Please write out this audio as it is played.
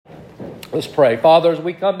Let's pray. Father, as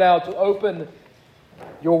we come now to open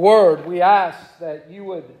your word, we ask that you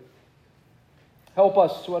would help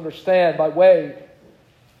us to understand by way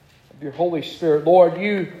of your Holy Spirit. Lord,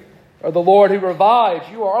 you are the Lord who revives.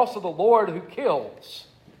 You are also the Lord who kills.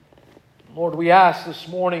 Lord, we ask this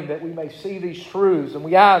morning that we may see these truths, and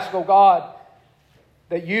we ask, oh God,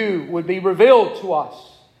 that you would be revealed to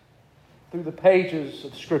us through the pages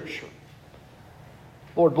of Scripture.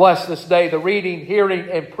 Lord, bless this day the reading, hearing,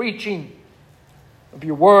 and preaching of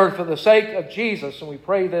your word for the sake of Jesus, and we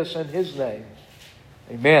pray this in his name.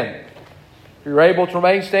 Amen. If you're able to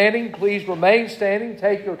remain standing, please remain standing.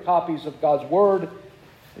 Take your copies of God's word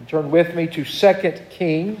and turn with me to 2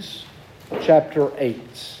 Kings chapter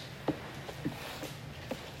 8.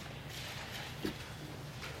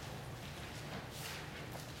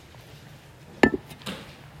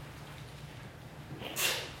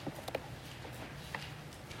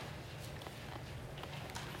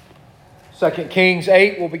 2 Kings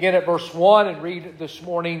 8, we'll begin at verse 1 and read this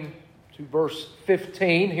morning to verse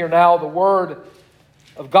 15. Hear now the word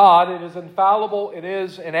of God. It is infallible, it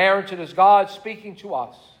is inerrant, it is God speaking to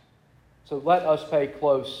us. So let us pay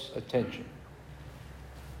close attention.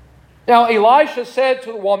 Now Elisha said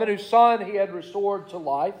to the woman whose son he had restored to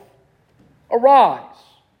life, "Arise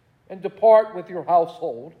and depart with your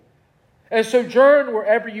household, and sojourn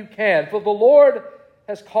wherever you can, for the Lord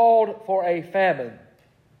has called for a famine,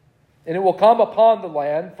 and it will come upon the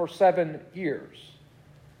land for 7 years."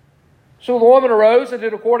 So the woman arose and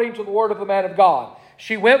did according to the word of the man of God.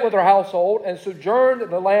 She went with her household and sojourned in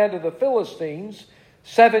the land of the Philistines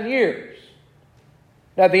 7 years.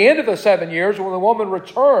 Now at the end of the 7 years, when the woman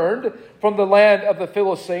returned from the land of the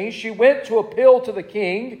Philistines, she went to appeal to the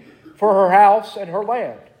king for her house and her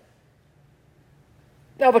land.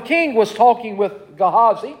 Now the king was talking with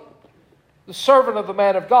Gehazi, the servant of the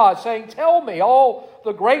man of God, saying, "Tell me all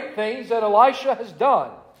the great things that Elisha has done."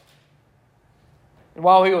 And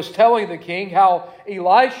while he was telling the king how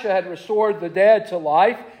Elisha had restored the dead to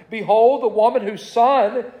life, behold, the woman whose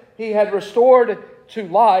son he had restored to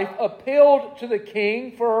life appealed to the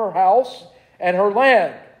king for her house and her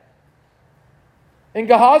land. And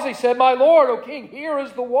Gehazi said, "My lord, O king, here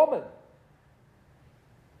is the woman,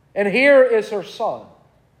 and here is her son,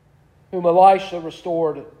 whom Elisha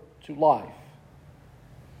restored to life."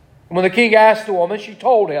 And when the king asked the woman, she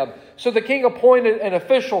told him. So the king appointed an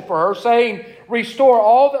official for her, saying, "Restore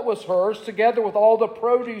all that was hers, together with all the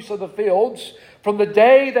produce of the fields, from the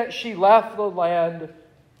day that she left the land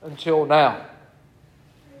until now."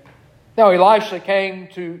 Now Elisha came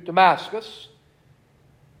to Damascus.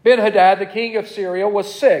 Ben-Hadad, the king of Syria,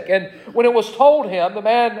 was sick. And when it was told him, "The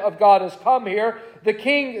man of God has come here," the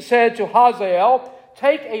king said to Hazael,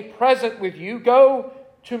 "Take a present with you, go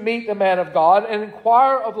to meet the man of God, and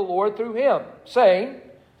inquire of the Lord through him, saying,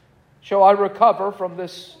 Shall I recover from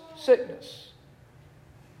this sickness?"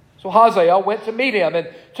 So Hazael went to meet him and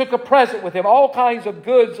took a present with him, all kinds of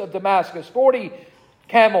goods of Damascus, 40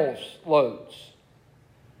 camels' loads.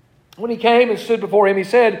 When he came and stood before him, he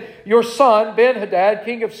said, "Your son, Ben-Hadad,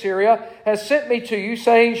 king of Syria, has sent me to you,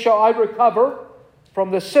 saying, Shall I recover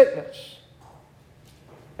from this sickness?"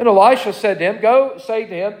 And Elisha said to him, "Go, say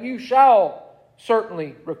to him, you shall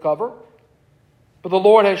certainly recover. But the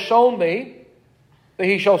Lord has shown me that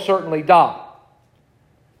he shall certainly die."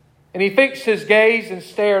 And he fixed his gaze and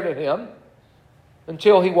stared at him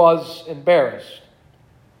until he was embarrassed.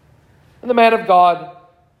 And the man of God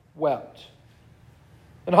wept.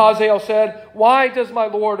 And Hazael said, "Why does my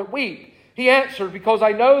Lord weep?" He answered, "Because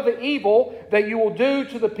I know the evil that you will do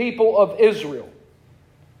to the people of Israel.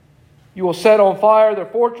 You will set on fire their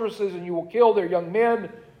fortresses, and you will kill their young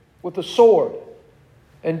men with the sword,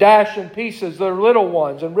 and dash in pieces their little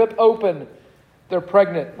ones, and rip open their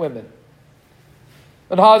pregnant women."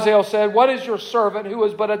 And Hazael said, "What is your servant, who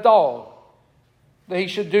is but a dog, that he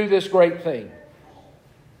should do this great thing?"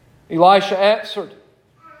 Elisha answered,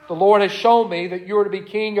 "The Lord has shown me that you are to be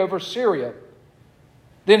king over Syria."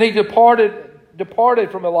 Then he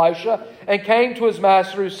departed from Elisha and came to his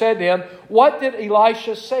master, who said to him, "What did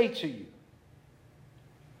Elisha say to you?"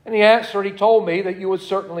 And he answered, "He told me that you would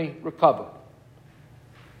certainly recover."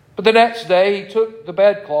 But the next day he took the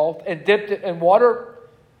bedcloth and dipped it in water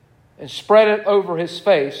and spread it over his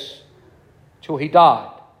face till he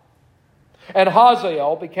died. And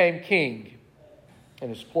Hazael became king in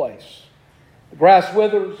his place. The grass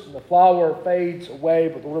withers and the flower fades away,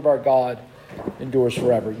 but the word of our God endures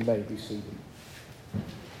forever. You may be seated.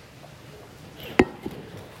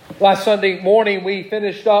 Last Sunday morning we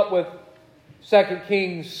finished up with 2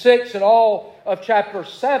 Kings 6 and all of chapter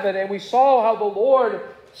 7, and we saw how the Lord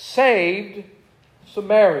saved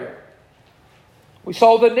Samaria. We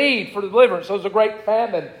saw the need for deliverance. There was a great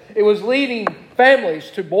famine. It was leading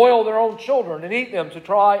families to boil their own children and eat them to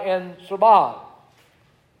try and survive.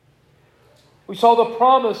 We saw the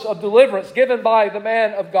promise of deliverance given by the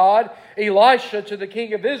man of God, Elisha, to the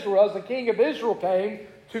king of Israel as the king of Israel came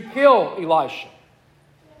to kill Elisha.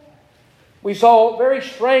 We saw very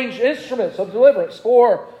strange instruments of deliverance: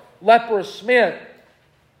 4 leprous men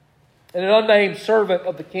and an unnamed servant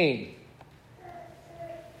of the king.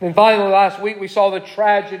 And finally, last week, we saw the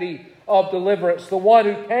tragedy of deliverance. The one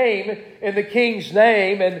who came in the king's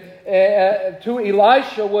name and to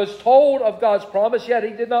Elisha was told of God's promise, yet he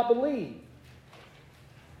did not believe.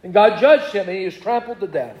 And God judged him, and he was trampled to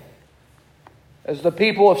death as the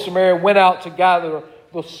people of Samaria went out to gather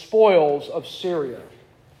the spoils of Syria.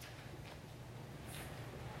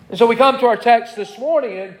 And so we come to our text this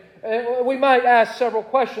morning, and we might ask several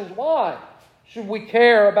questions. Why should we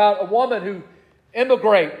care about a woman who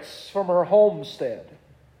immigrates from her homestead?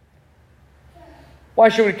 Why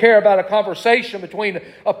should we care about a conversation between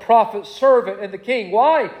a prophet's servant and the king?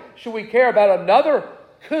 Why should we care about another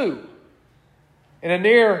coup in a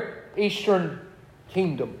Near Eastern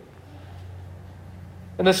kingdom?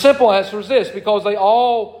 And the simple answer is this: because they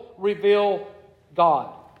all reveal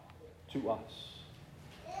God to us.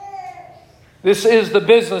 This is the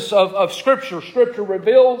business of Scripture. Scripture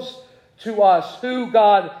reveals to us who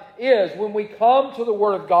God is. When we come to the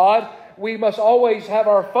Word of God, we must always have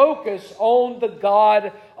our focus on the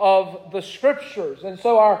God of the Scriptures. And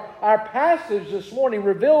so our passage this morning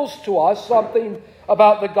reveals to us something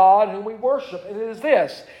about the God whom we worship. And it is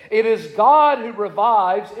this: it is God who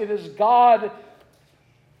revives. It is God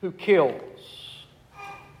who kills.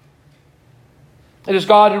 It is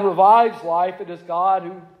God who revives life. It is God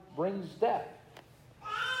who brings death.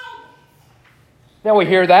 Now we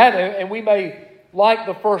hear that, and we may like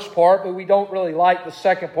the first part, but we don't really like the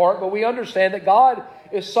second part. But we understand that God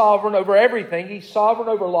is sovereign over everything. He's sovereign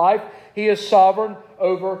over life. He is sovereign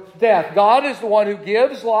over death. God is the one who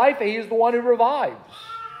gives life. He is the one who revives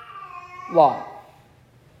life.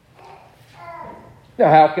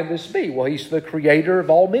 Now, how can this be? Well, He's the creator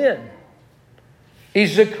of all men.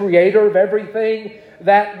 He's the creator of everything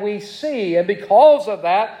that we see. And because of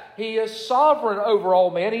that, He is sovereign over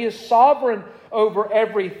all men. He is sovereign over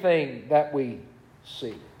everything that we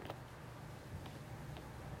see.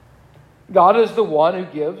 God is the one who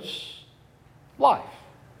gives life.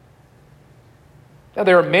 Now,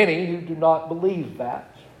 there are many who do not believe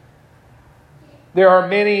that. There are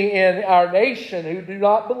many in our nation who do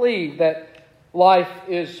not believe that life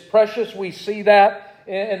is precious. We see that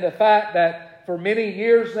in the fact that for many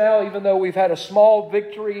years now, even though we've had a small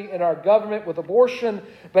victory in our government with abortion,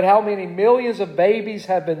 but how many millions of babies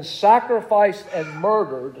have been sacrificed and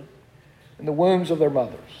murdered in the wombs of their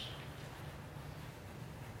mothers.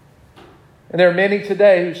 And there are many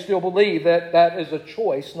today who still believe that that is a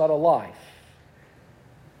choice, not a life.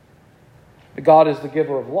 But God is the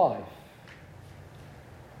giver of life.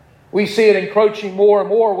 We see it encroaching more and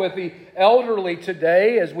more with the elderly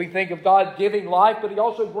today as we think of God giving life, but He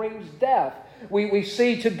also brings death. We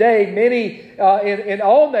see today many in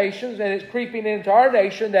all nations, and it's creeping into our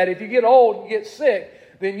nation, that if you get old and get sick,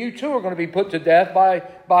 then you too are going to be put to death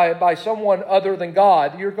by someone other than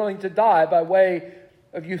God. You're going to die by way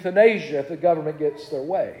of euthanasia if the government gets their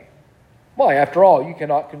way. Why? After all, you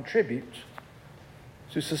cannot contribute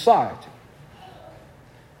to society.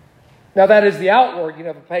 Now, that is the outworking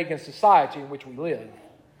of a pagan society in which we live.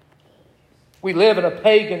 We live in a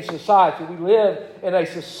pagan society. We live in a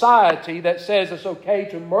society that says it's okay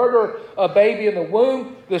to murder a baby in the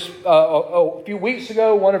womb. A few weeks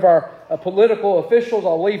ago, one of our political officials,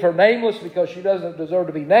 I'll leave her nameless because she doesn't deserve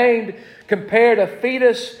to be named, compared a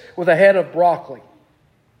fetus with a head of broccoli.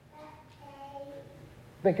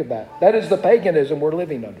 Think of that. That is the paganism we're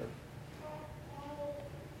living under.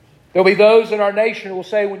 There'll be those in our nation who will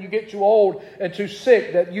say when you get too old and too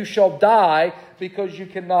sick that you shall die because you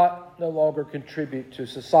cannot no longer contribute to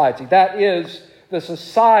society. That is the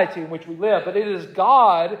society in which we live. But it is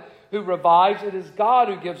God who revives, it is God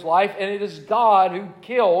who gives life, and it is God who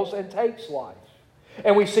kills and takes life.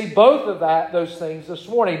 And we see both of those things this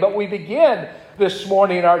morning. But we begin this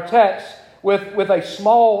morning in our text with a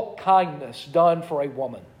small kindness done for a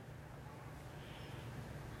woman.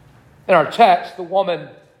 In our text, the woman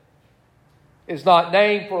is not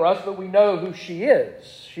named for us, but we know who she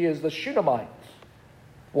is. She is the Shunammite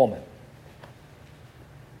woman.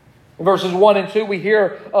 In verses 1 and 2, we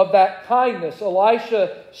hear of that kindness.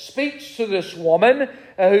 Elisha speaks to this woman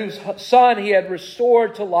whose son he had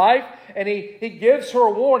restored to life, and he gives her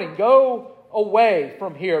a warning. Go away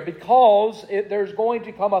from here because there's going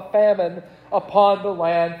to come a famine upon the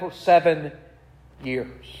land for 7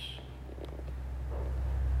 years.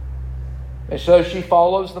 And so she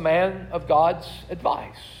follows the man of God's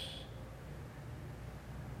advice.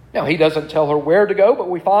 Now, he doesn't tell her where to go, but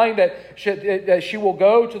we find that she will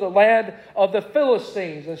go to the land of the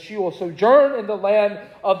Philistines, and she will sojourn in the land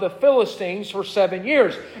of the Philistines for 7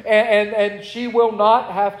 years. And she will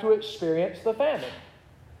not have to experience the famine.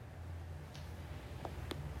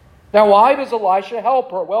 Now, why does Elisha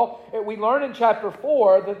help her? Well, we learn in chapter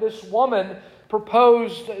 4 that this woman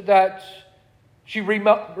proposed that she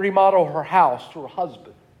remodel her house to her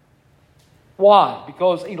husband. Why?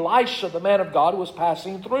 Because Elisha, the man of God, was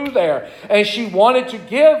passing through there. And she wanted to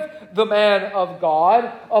give the man of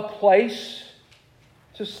God a place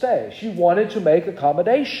to stay. She wanted to make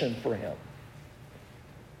accommodation for him.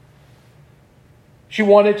 She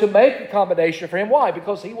wanted to make accommodation for him. Why?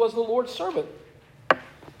 Because he was the Lord's servant.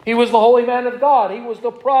 He was the holy man of God. He was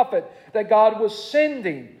the prophet that God was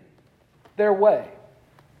sending their way.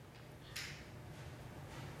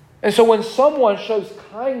 And so when someone shows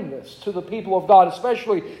kindness to the people of God,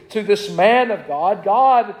 especially to this man of God,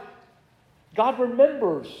 God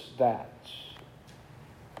remembers that.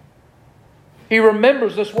 He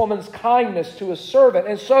remembers this woman's kindness to his servant.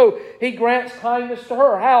 And so he grants kindness to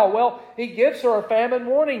her. How? Well, he gives her a famine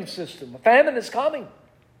warning system. A famine is coming.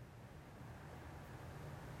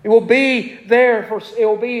 It will be there amongst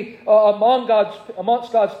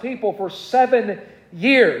God's people for 7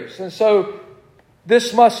 years. And so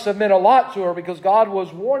this must have meant a lot to her, because God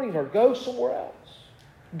was warning her, go somewhere else.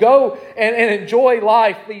 Go and enjoy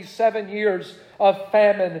life these 7 years of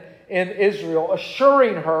famine in Israel,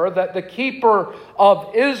 assuring her that the keeper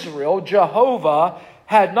of Israel, Jehovah,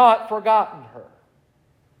 had not forgotten her.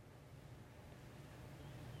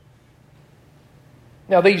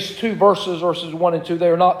 Now, these two verses 1 and 2, they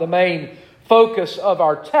are not the main focus of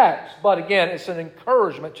our text, but again, it's an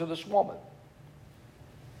encouragement to this woman.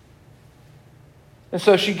 And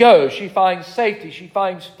so she goes, she finds safety, she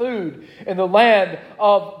finds food in the land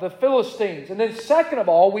of the Philistines. And then second of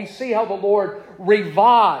all, we see how the Lord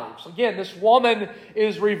revives. Again, this woman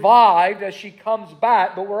is revived as she comes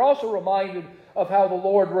back, but we're also reminded of how the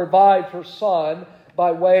Lord revived her son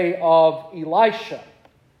by way of Elisha.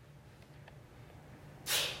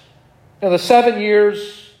 Now the 7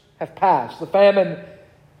 years have passed. The famine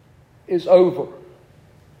is over.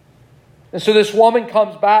 And so this woman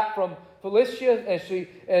comes back from Philistia,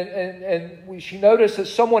 and she noticed that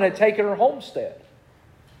someone had taken her homestead.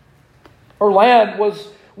 Her land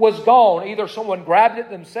was gone. Either someone grabbed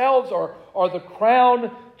it themselves, or the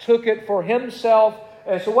crown took it for himself.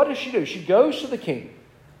 And so what does she do? She goes to the king.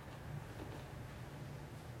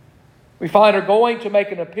 We find her going to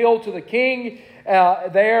make an appeal to the king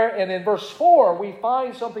there. And in verse 4, we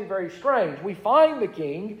find something very strange. We find the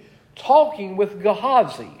king talking with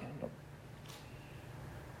Gehazi.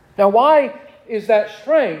 Now, why is that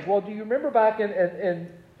strange? Well, do you remember back in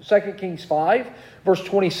 2 Kings 5, verse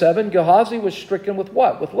 27, Gehazi was stricken with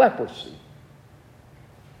what? With leprosy.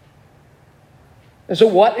 And so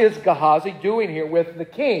what is Gehazi doing here with the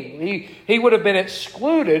king? He would have been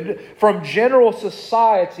excluded from general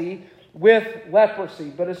society with leprosy.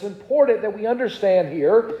 But it's important that we understand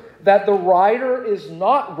here that the writer is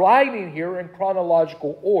not writing here in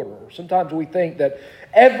chronological order. Sometimes we think that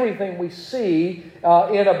everything we see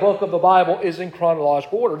in a book of the Bible is in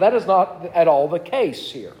chronological order. That is not at all the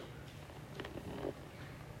case here.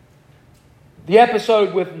 The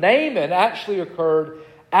episode with Naaman actually occurred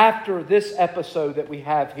after this episode that we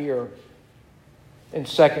have here in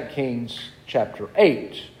 2 Kings chapter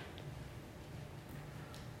 8.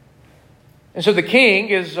 And so the king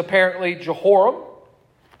is apparently Jehoram.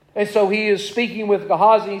 And so he is speaking with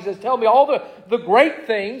Gehazi. He says, tell me all the great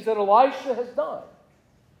things that Elisha has done.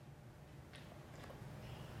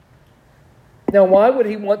 Now, why would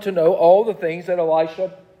he want to know all the things that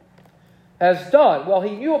Elisha has done? Well,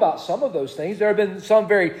 he knew about some of those things. There have been some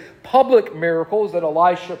very public miracles that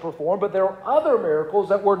Elisha performed, but there are other miracles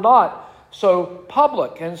that were not so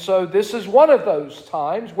public. And so this is one of those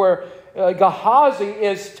times where Gehazi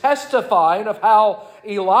is testifying of how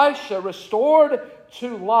Elisha restored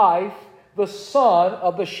to life the son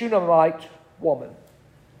of the Shunammite woman.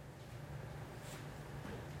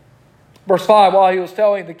 Verse 5, while he was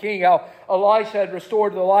telling the king how Elisha had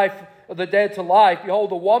restored the dead to life,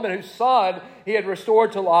 behold, the woman whose son he had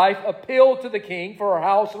restored to life appealed to the king for her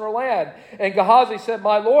house and her land. And Gehazi said,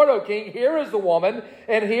 my lord, O king, here is the woman,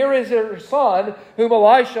 and here is her son, whom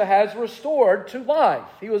Elisha has restored to life.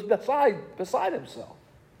 He was beside himself.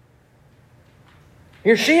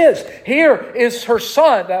 Here she is. Here is her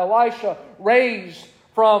son that Elisha raised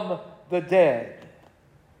from the dead.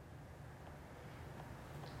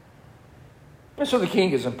 And so the king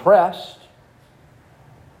is impressed.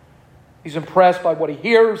 He's impressed by what he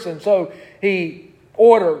hears, and so he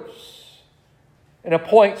orders and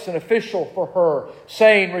appoints an official for her,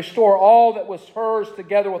 saying, "Restore all that was hers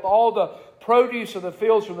together with all the produce of the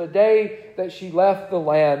fields from the day that she left the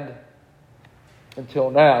land until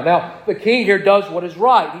now." Now, the king here does what is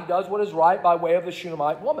right. He does what is right by way of the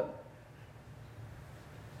Shunammite woman.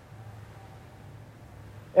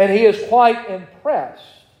 And he is quite impressed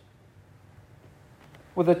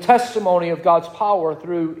with the testimony of God's power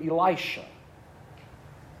through Elisha.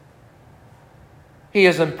 He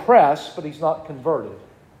is impressed, but he's not converted.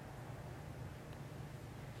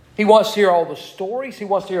 He wants to hear all the stories. He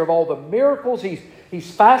wants to hear of all the miracles.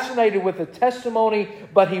 He's fascinated with the testimony,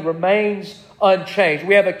 but he remains unchanged.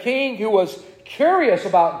 We have a king who was curious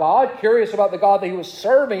about God, curious about the God that he was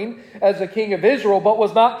serving as the king of Israel, but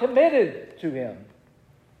was not committed to him.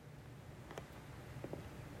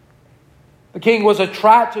 The king was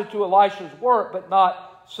attracted to Elisha's work, but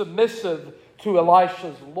not submissive to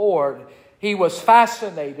Elisha's Lord. He was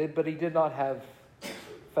fascinated, but he did not have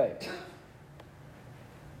faith.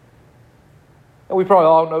 And we probably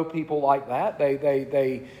all know people like that.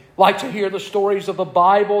 They like to hear the stories of the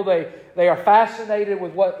Bible. They are fascinated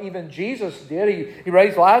with what even Jesus did. He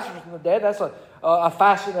raised Lazarus from the dead. That's a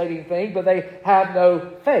fascinating thing, but they have no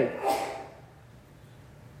faith.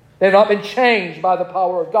 They've not been changed by the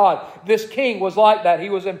power of God. This king was like that.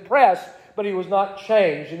 He was impressed, but he was not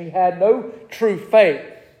changed, and he had no true faith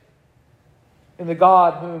in the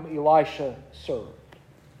God whom Elisha served.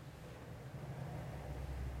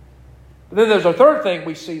 But then there's a third thing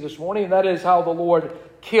we see this morning, and that is how the Lord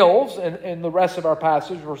kills in the rest of our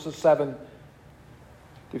passage, verses 7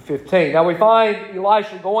 to 15. Now we find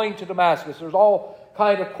Elisha going to Damascus. There's all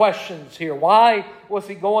kind of questions here. Why was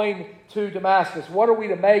he going to Damascus? What are we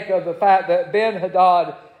to make of the fact that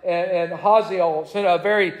Ben-Hadad and Hazael sent a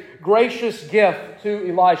very gracious gift to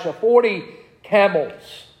Elisha? 40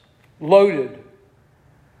 camels loaded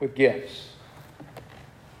with gifts.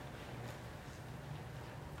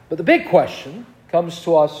 But the big question comes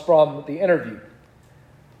to us from the interview.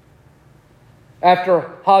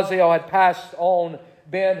 After Hazael had passed on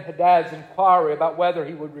Ben-Hadad's inquiry about whether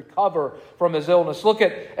he would recover from his illness. Look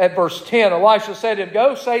at verse 10. Elisha said to him,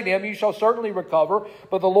 "Go, say to him, you shall certainly recover,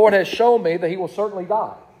 but the Lord has shown me that he will certainly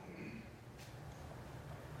die."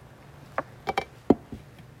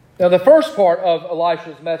 Now, the first part of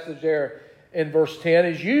Elisha's message there in verse 10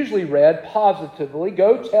 is usually read positively.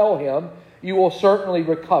 Go tell him, you will certainly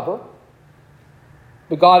recover,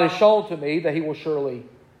 but God has shown to me that he will surely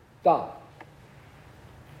die.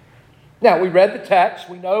 Now, we read the text.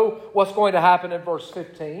 We know what's going to happen in verse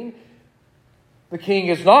 15. The king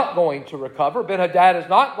is not going to recover. Ben-Hadad is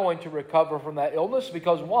not going to recover from that illness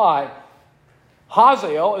because why?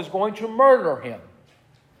 Hazael is going to murder him.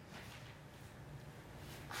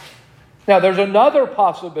 Now, there's another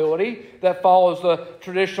possibility that follows the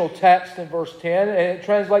traditional text in verse 10, and it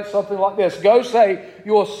translates something like this. Go say,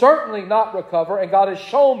 you will certainly not recover, and God has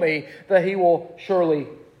shown me that he will surely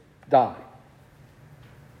die.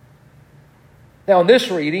 Now, in this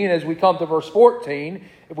reading, as we come to verse 14,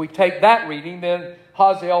 if we take that reading, then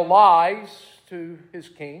Hazael lies to his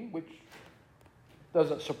king, which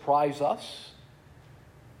doesn't surprise us.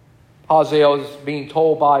 Hazael is being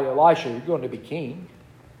told by Elisha, you're going to be king.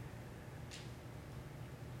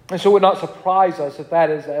 And so it would not surprise us if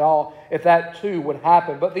that too would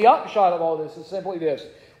happen. But the upshot of all this is simply this.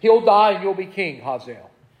 He'll die and you'll be king, Hazael.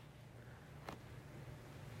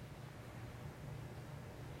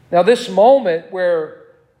 Now, this moment where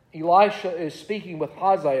Elisha is speaking with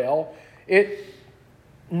Hazael, it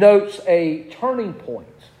notes a turning point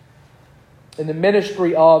in the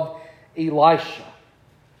ministry of Elisha.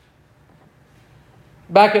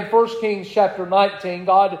 Back in 1 Kings chapter 19,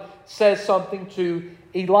 God says something to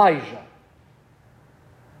Elijah.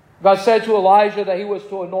 God said to Elijah that he was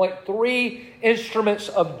to anoint 3 instruments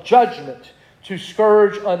of judgment to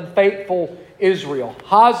scourge unfaithful Israel: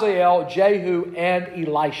 Hazael, Jehu, and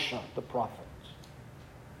Elisha, the prophets.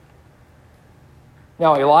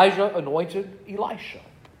 Now, Elijah anointed Elisha.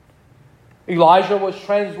 Elijah was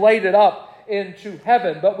translated up into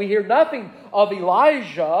heaven, but we hear nothing of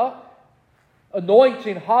Elijah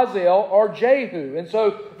anointing Hazael or Jehu. And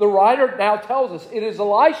so the writer now tells us it is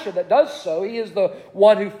Elisha that does so. He is the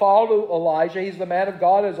one who followed Elijah. He's the man of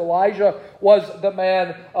God as Elijah was the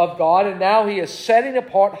man of God. And now he is setting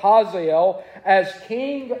apart Hazael as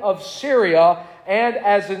king of Syria and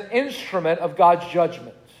as an instrument of God's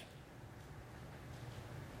judgment.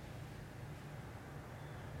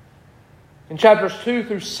 In chapters 2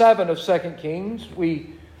 through 7 of 2 Kings,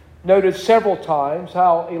 we noted several times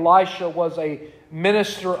how Elisha was a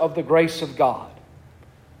minister of the grace of God.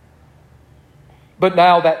 But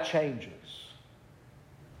now that changes.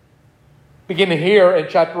 Beginning here in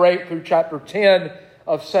chapter 8 through chapter 10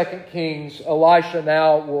 of 2 Kings, Elisha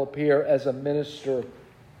now will appear as a minister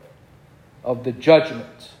of the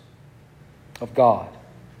judgment of God.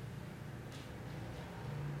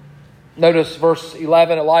 Notice verse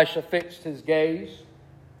 11, Elisha fixed his gaze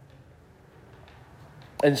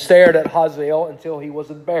and stared at Hazael until he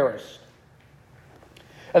was embarrassed.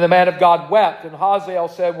 And the man of God wept, and Hazael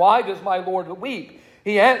said, "Why does my Lord weep?"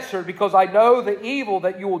 He answered, "Because I know the evil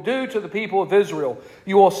that you will do to the people of Israel.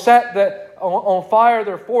 You will set on fire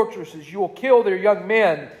their fortresses. You will kill their young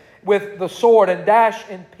men with the sword and dash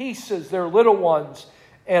in pieces their little ones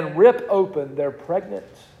and rip open their pregnant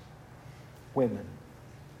women."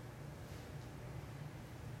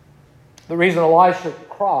 The reason Elisha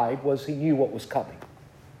cried was he knew what was coming.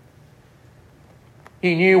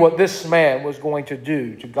 He knew what this man was going to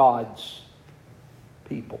do to God's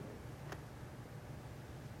people.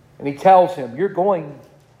 And he tells him, "You're going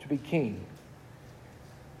to be king."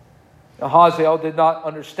 Now, Hazael did not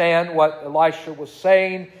understand what Elisha was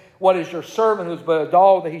saying. "What is your servant who is but a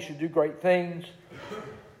dog that he should do great things?"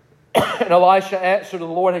 And Elisha answered, "The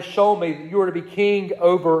Lord has shown me that you are to be king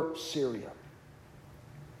over Syria."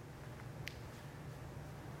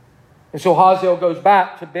 And so Hazael goes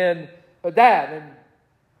back to Ben-Hadad. And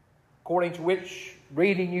according to which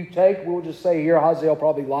reading you take, we'll just say here Hazael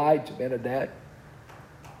probably lied to Ben-Hadad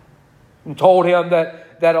and told him that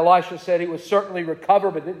Elisha said he would certainly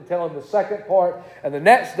recover, but didn't tell him the second part. And the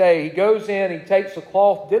next day he goes in, he takes a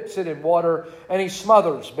cloth, dips it in water, and he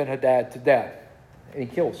smothers Ben-Hadad to death. And he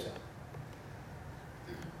kills him.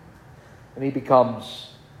 And he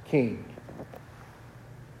becomes king.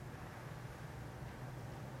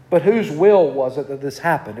 But whose will was it that this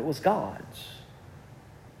happened? It was God's.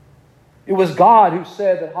 It was God who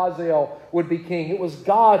said that Hazael would be king. It was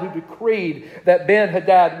God who decreed that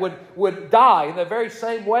Ben-Hadad would die in the very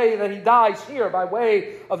same way that he dies here, by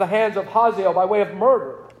way of the hands of Hazael, by way of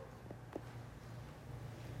murder.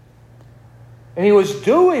 And he was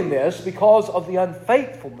doing this because of the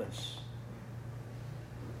unfaithfulness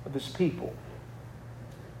of his people.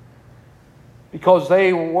 Because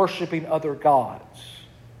they were worshiping other gods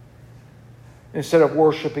instead of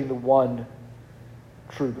worshiping the one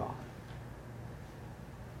true God.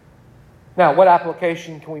 Now, what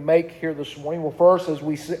application can we make here this morning? Well, first, as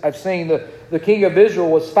I've seen, the king of Israel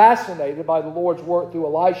was fascinated by the Lord's work through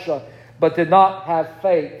Elisha, but did not have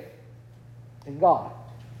faith in God.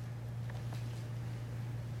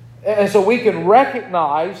 And so we can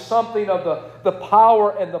recognize something of the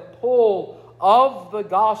power and the pull of the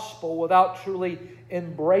gospel without truly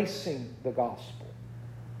embracing the gospel.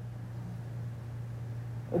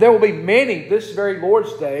 There will be many this very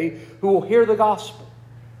Lord's Day who will hear the gospel.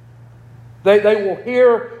 They will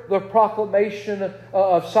hear the proclamation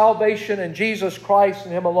of salvation in Jesus Christ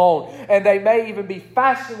and Him alone. And they may even be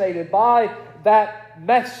fascinated by that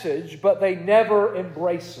message, but they never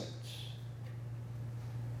embrace it.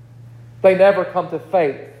 They never come to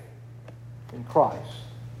faith in Christ.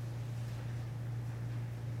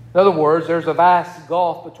 In other words, there's a vast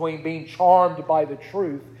gulf between being charmed by the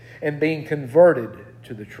truth and being converted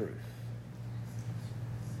to the truth.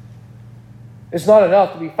 It's not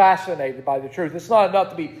enough to be fascinated by the truth. It's not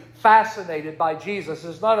enough to be fascinated by Jesus.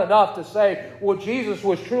 It's not enough to say, well, Jesus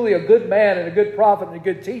was truly a good man and a good prophet and a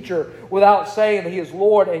good teacher, without saying that He is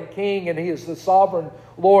Lord and King and He is the sovereign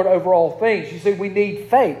Lord over all things. You see, we need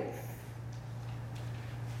faith.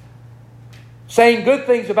 Saying good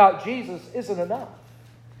things about Jesus isn't enough.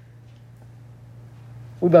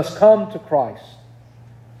 We must come to Christ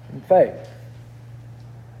in faith.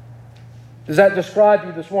 Does that describe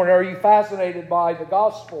you this morning? Are you fascinated by the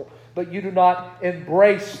gospel, but you do not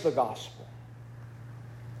embrace the gospel?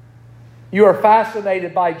 You are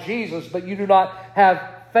fascinated by Jesus, but you do not have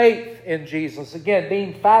faith in Jesus. Again,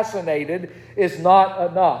 being fascinated is not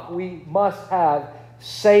enough. We must have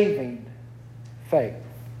saving faith.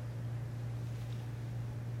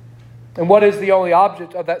 And what is the only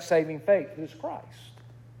object of that saving faith? It is Christ.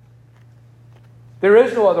 There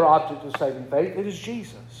is no other object of saving faith. It is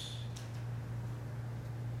Jesus.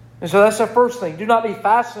 And so that's the first thing. Do not be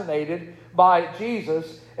fascinated by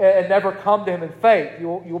Jesus and never come to Him in faith.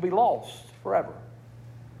 You'll be lost forever.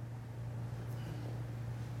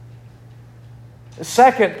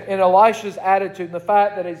 Second, in Elisha's attitude, the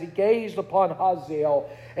fact that as he gazed upon Hazael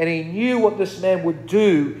and he knew what this man would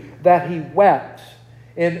do, that he wept.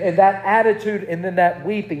 In that attitude and in that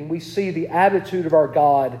weeping, we see the attitude of our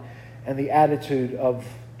God and the attitude of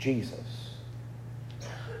Jesus.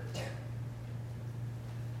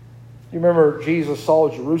 You remember Jesus saw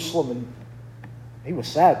Jerusalem and he was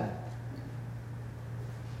saddened.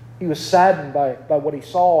 He was saddened by what he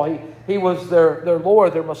saw. He was their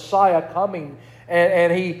Lord, their Messiah coming.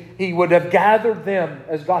 And he would have gathered them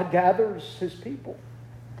as God gathers His people.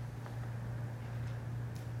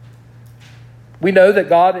 We know that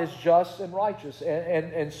God is just and righteous.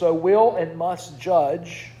 And so will and must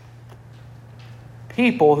judge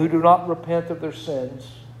people who do not repent of their sins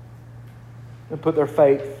and put their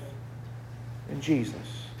faith in Jesus.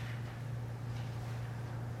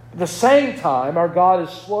 At the same time, our God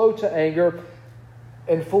is slow to anger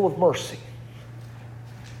and full of mercy.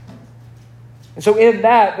 And so in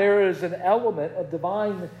that, there is an element of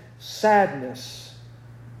divine sadness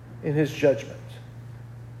in His judgment.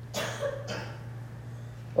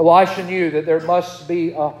 Elisha knew that there must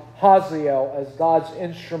be a Hazael as God's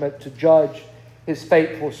instrument to judge His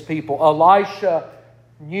faithful people. Elisha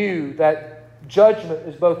knew that judgment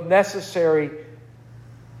is both necessary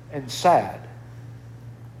and sad.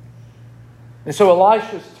 And so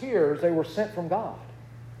Elisha's tears, they were sent from God.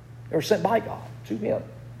 They were sent by God to him.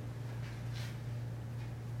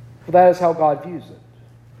 For that is how God views it.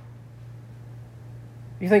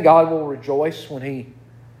 You think God will rejoice when He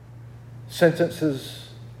sentences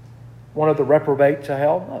one of the reprobate to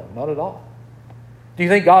hell? No, not at all. Do you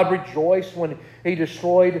think God rejoiced when He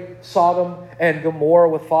destroyed Sodom and Gomorrah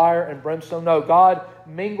with fire and brimstone? No, God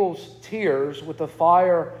mingles tears with the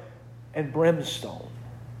fire and brimstone.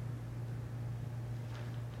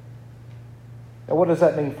 Now, what does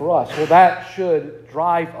that mean for us? Well, that should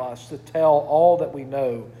drive us to tell all that we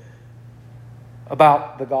know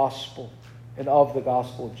about the gospel and of the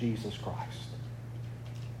gospel of Jesus Christ.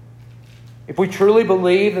 If we truly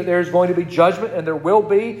believe that there is going to be judgment, and there will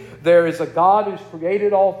be, there is a God who's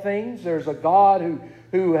created all things. There's a God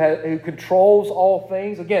who controls all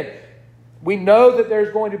things. Again, we know that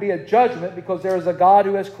there's going to be a judgment because there is a God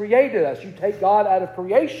who has created us. You take God out of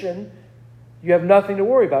creation, you have nothing to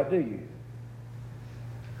worry about, do you?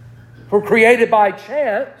 If we're created by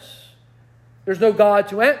chance, there's no God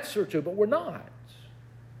to answer to, but we're not.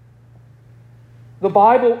 The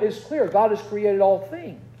Bible is clear. God has created all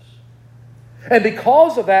things. And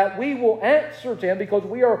because of that, we will answer to Him because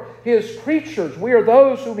we are His creatures. We are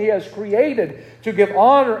those whom He has created to give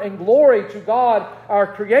honor and glory to God,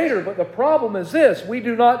 our Creator. But the problem is this: we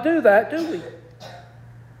do not do that, do we?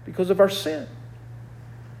 Because of our sin.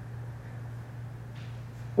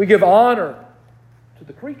 We give honor to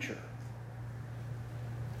the creature.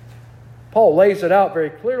 Paul lays it out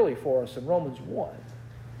very clearly for us in Romans 1.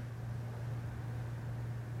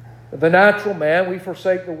 The natural man, we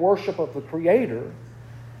forsake the worship of the Creator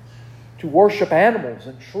to worship animals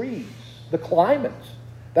and trees, the climate.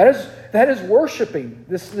 That is worshiping.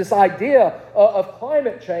 This idea of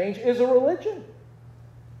climate change is a religion.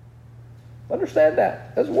 Understand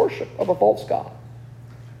that. That's worship of a false god.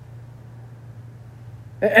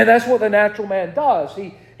 And that's what the natural man does.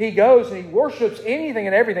 He goes and he worships anything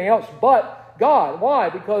and everything else but God. Why?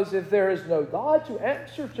 Because if there is no God to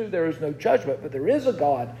answer to, there is no judgment. But there is a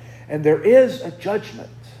God and there is a judgment.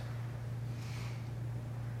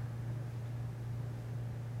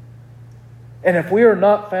 And if we are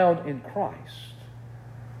not found in Christ,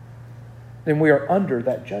 then we are under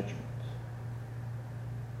that judgment.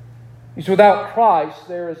 You see, without Christ,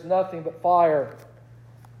 there is nothing but fire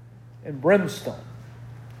and brimstone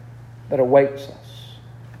that awaits us.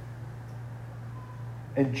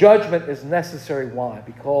 And judgment is necessary. Why?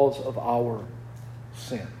 Because of our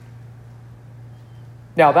sin.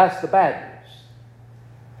 Now, that's the bad news.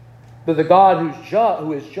 But the God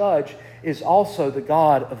who is judge is also the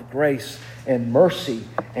God of grace and mercy.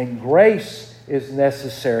 And grace is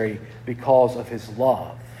necessary because of His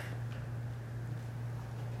love.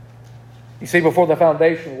 You see, before the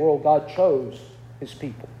foundation of the world, God chose His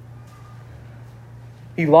people.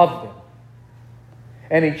 He loved them.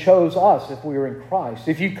 And He chose us if we are in Christ.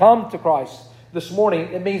 If you come to Christ this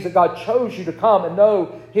morning, it means that God chose you to come and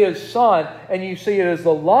know His Son. And you see it as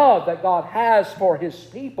the love that God has for His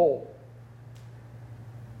people.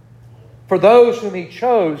 For those whom He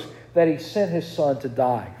chose, that He sent His Son to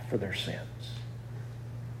die for their sins.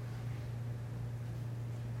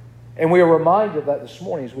 And we are reminded of that this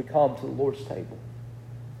morning as we come to the Lord's table.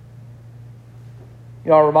 You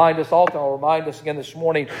know, I'll remind us often, I'll remind us again this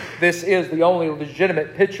morning, this is the only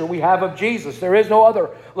legitimate picture we have of Jesus. There is no other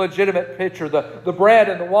legitimate picture. The bread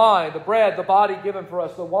and the wine, the bread, the body given for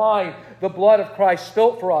us, the wine, the blood of Christ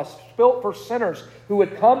spilt for us, spilt for sinners who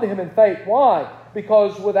would come to Him in faith. Why?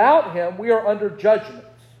 Because without Him, we are under judgment.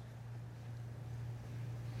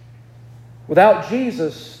 Without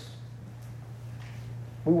Jesus,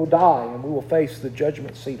 we will die and we will face the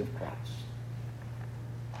judgment seat of Christ.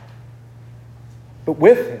 But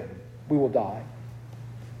with Him, we will die.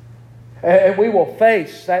 And we will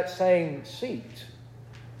face that same seat.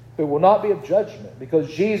 It will not be of judgment,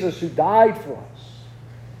 because Jesus, who died for us,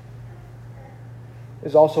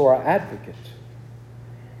 is also our advocate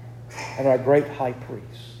and our great high priest.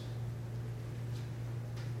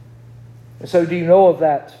 And so, do you know of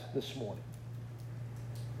that this morning?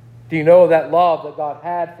 Do you know of that love that God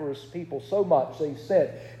had for His people so much that He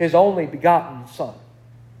sent His only begotten Son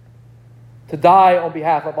to die on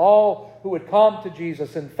behalf of all who would come to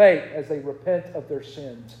Jesus in faith as they repent of their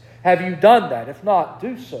sins? Have you done that? If not,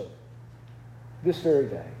 do so this very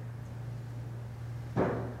day.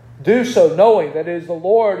 Do so knowing that it is the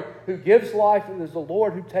Lord who gives life, it is the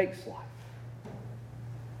Lord who takes life.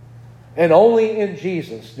 And only in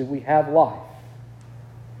Jesus do we have life.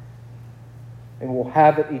 And we'll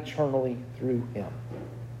have it eternally through Him.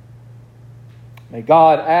 May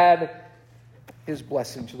God add His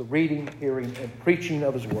blessing to the reading, hearing, and preaching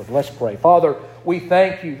of His Word. Let's pray. Father, we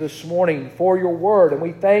thank You this morning for Your Word, and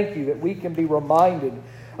we thank You that we can be reminded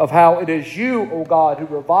of how it is You, O God, who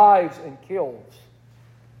revives and kills.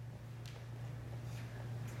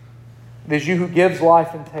 It is You who gives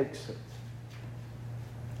life and takes it.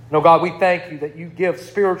 And, oh God, we thank You that You give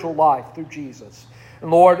spiritual life through Jesus. And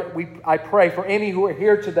Lord, I pray for any who are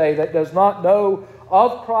here today that does not know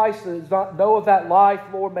of Christ, that does not know of that life,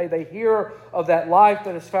 Lord, may they hear of that life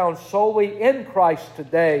that is found solely in Christ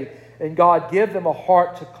today. And God, give them a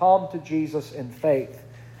heart to come to Jesus in faith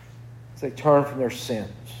as they turn from their sins.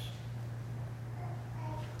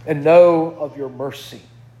 And know of Your mercy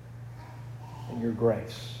and Your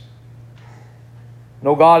grace. And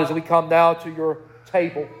oh God, as we come now to Your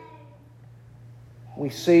table, we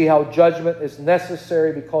see how judgment is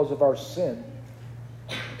necessary because of our sin.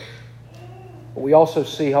 But we also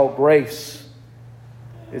see how grace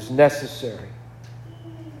is necessary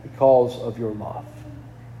because of Your love.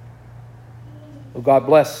 Oh God,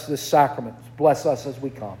 bless this sacrament. Bless us as we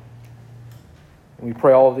come. And we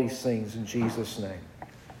pray all of these things in Jesus' name.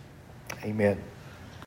 Amen.